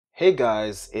Hey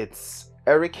guys, it's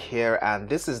Eric here and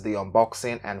this is the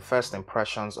unboxing and first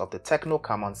impressions of the TECNO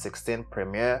Camon 16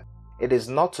 Premier. It is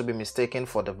not to be mistaken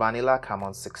for the vanilla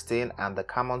Camon 16 and the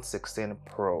Camon 16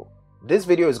 Pro. This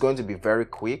video is going to be very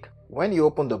quick. When you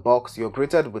open the box, you're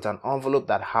greeted with an envelope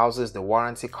that houses the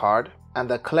warranty card and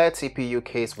the clear TPU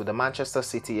case with the Manchester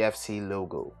City FC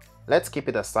logo. Let's keep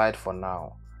it aside for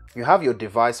now. You have your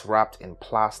device wrapped in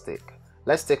plastic.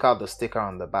 Let's take out the sticker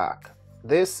on the back.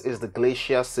 This is the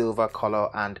glacier silver color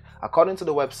and according to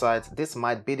the website, this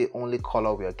might be the only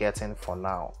color we are getting for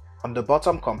now. On the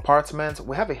bottom compartment,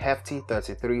 we have a hefty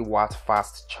 33 watt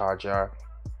fast charger,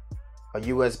 a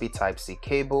USB Type-C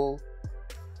cable,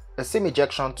 a SIM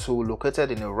ejection tool located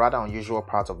in a rather unusual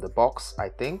part of the box, I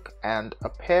think, and a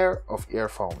pair of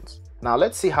earphones. Now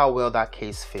let's see how well that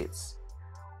case fits.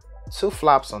 Two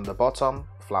flaps on the bottom,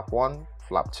 flap 1,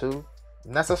 flap 2.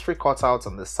 Necessary cutouts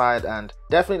on the side and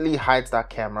definitely hides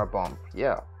that camera bump.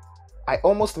 Yeah, I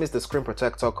almost missed the screen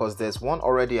protector because there's one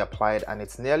already applied and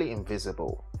it's nearly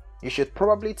invisible. You should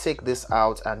probably take this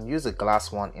out and use a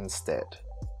glass one instead.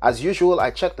 As usual, I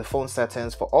checked the phone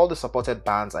settings for all the supported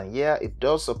bands and yeah, it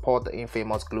does support the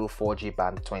infamous Glo 4G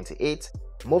band 28.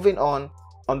 Moving on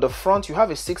the front you have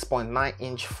a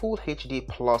 6.9-inch Full HD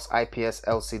Plus IPS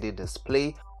LCD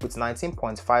display with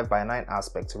 19.5:9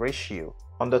 aspect ratio.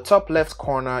 On the top left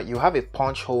corner, you have a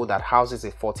punch hole that houses a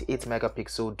 48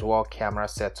 megapixel dual camera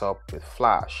setup with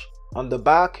flash. On the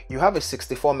back, you have a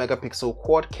 64 megapixel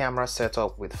quad camera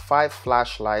setup with 5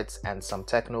 flashlights and some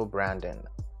TECNO branding.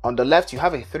 On the left, you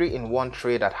have a 3-in-1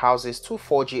 tray that houses 2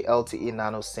 4G LTE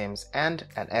nano SIMs and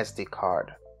an SD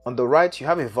card. On the right, you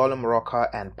have a volume rocker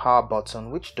and power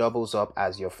button which doubles up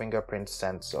as your fingerprint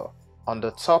sensor. On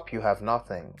the top, you have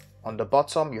nothing. On the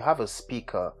bottom, you have a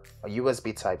speaker, a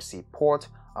USB Type-C port,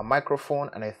 a microphone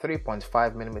and a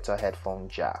 3.5mm headphone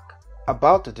jack.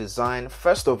 About the design,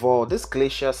 first of all, this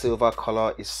glacier silver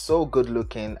color is so good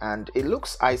looking and it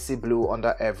looks icy blue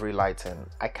under every lighting.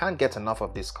 I can't get enough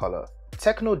of this color.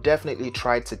 TECNO definitely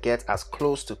tried to get as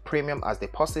close to premium as they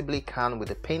possibly can with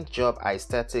a paint job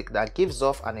aesthetic that gives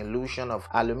off an illusion of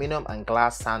aluminum and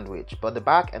glass sandwich, but the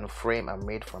back and frame are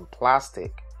made from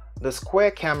plastic. The square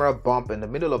camera bump in the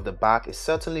middle of the back is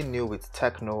certainly new with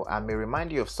TECNO and may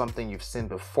remind you of something you've seen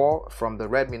before from the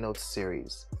Redmi Note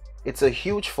series. It's a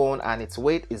huge phone and its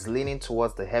weight is leaning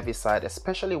towards the heavy side,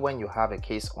 especially when you have a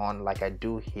case on like I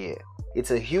do here. It's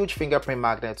a huge fingerprint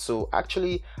magnet, so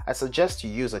actually I suggest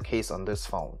you use a case on this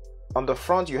phone. On the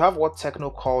front you have what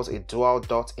TECNO calls a dual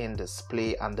dot-in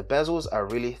display and the bezels are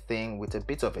really thin with a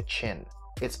bit of a chin.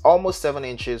 It's almost 7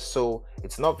 inches, so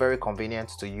it's not very convenient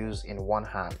to use in one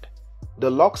hand. The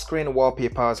lock screen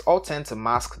wallpapers all tend to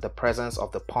mask the presence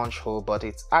of the punch hole, but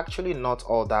it's actually not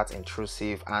all that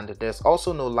intrusive and there's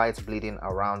also no light bleeding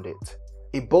around it.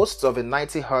 It boasts of a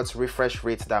 90Hz refresh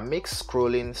rate that makes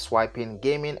scrolling, swiping,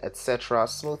 gaming, etc.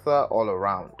 smoother all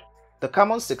around. The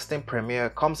Camon 16 Premier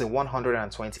comes in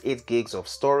 128 gigs of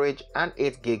storage and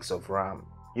 8 gigs of RAM.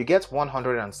 You get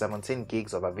 117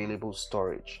 gigs of available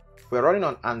storage. We're running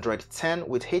on Android 10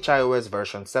 with HiOS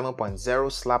version 7.0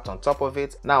 slapped on top of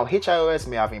it. Now HiOS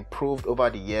may have improved over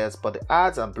the years, but the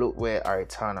ads and bloatware are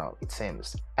eternal, it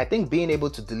seems. I think being able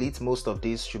to delete most of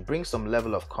these should bring some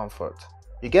level of comfort.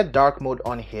 You get dark mode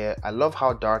on here. I love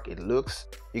how dark it looks.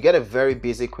 You get a very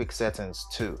busy quick settings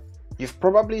too. You've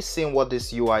probably seen what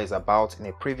this UI is about in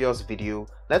a previous video.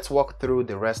 Let's walk through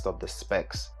the rest of the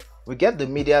specs. We get the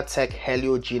MediaTek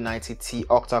Helio G90T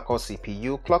octa-core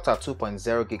CPU clocked at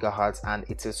 2.0 GHz and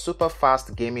it's a super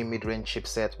fast gaming mid-range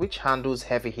chipset which handles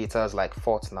heavy hitters like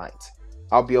Fortnite.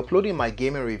 I'll be uploading my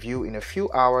gaming review in a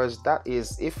few hours, that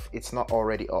is if it's not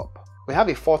already up. We have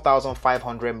a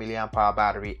 4500 mAh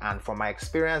battery and from my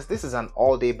experience this is an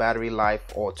all-day battery life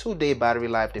or 2-day battery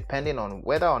life depending on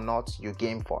whether or not you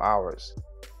game for hours.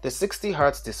 The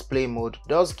 60Hz display mode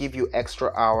does give you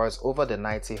extra hours over the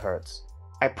 90Hz.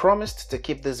 I promised to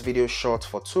keep this video short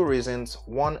for 2 reasons.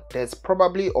 1, there's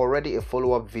probably already a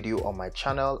follow-up video on my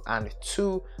channel, and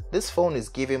 2, this phone is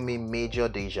giving me major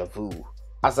deja vu.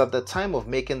 As at the time of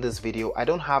making this video, I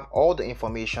don't have all the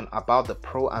information about the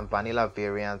Pro and Vanilla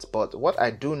variants, but what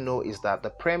I do know is that the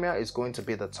Premier is going to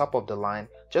be the top of the line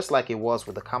just like it was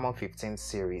with the Camon 15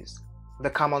 series. The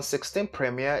Camon 16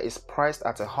 Premier is priced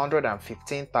at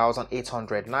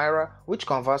 115,800 Naira, which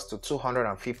converts to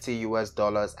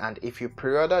 $250 and if you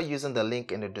pre-order using the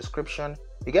link in the description,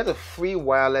 you get a free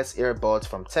wireless earbuds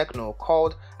from TECNO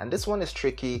called, and this one is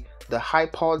tricky, the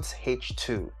HiPods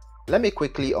H2. Let me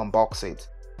quickly unbox it.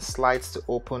 Slides to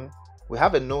open. We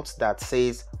have a note that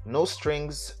says no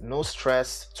strings, no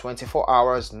stress, 24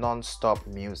 hours non-stop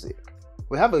music.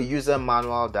 We have a user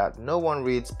manual that no one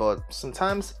reads, but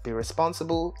sometimes be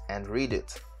responsible and read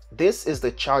it. This is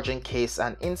the charging case,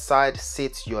 and inside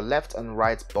sits your left and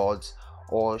right boards,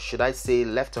 or should I say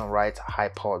left and right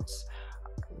HiPods,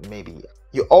 maybe.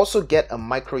 You also get a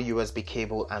micro USB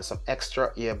cable and some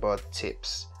extra earbud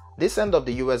tips. This end of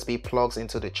the USB plugs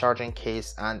into the charging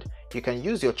case, and you can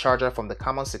use your charger from the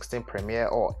Camon 16 Premier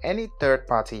or any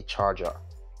third-party charger.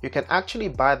 You can actually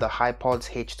buy the HiPods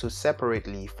H2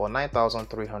 separately for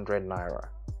 9,300 Naira.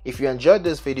 If you enjoyed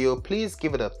this video, please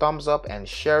give it a thumbs up and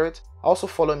share it. Also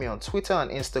follow me on Twitter and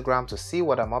Instagram to see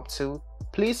what I'm up to.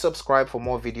 Please subscribe for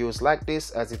more videos like this,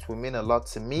 as it will mean a lot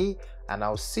to me, and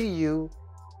I'll see you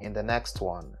in the next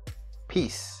one.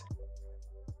 Peace.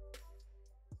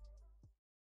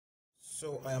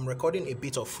 So I am recording a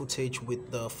bit of footage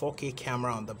with the 4K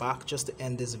camera on the back just to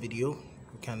end this video.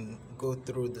 We can go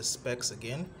through the specs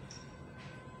again.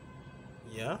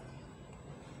 Yeah.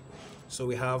 So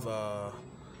we have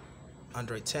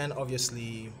Android 10,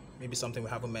 obviously, maybe something we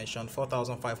haven't mentioned,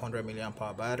 4,500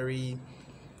 milliamp-hour battery,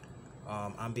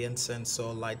 ambient sensor,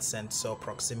 light sensor,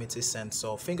 proximity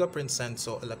sensor, fingerprint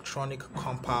sensor, electronic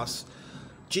compass,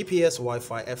 GPS,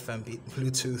 Wi-Fi, FM,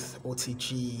 Bluetooth,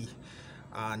 OTG,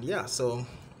 and yeah, so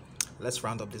let's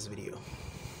round up this video.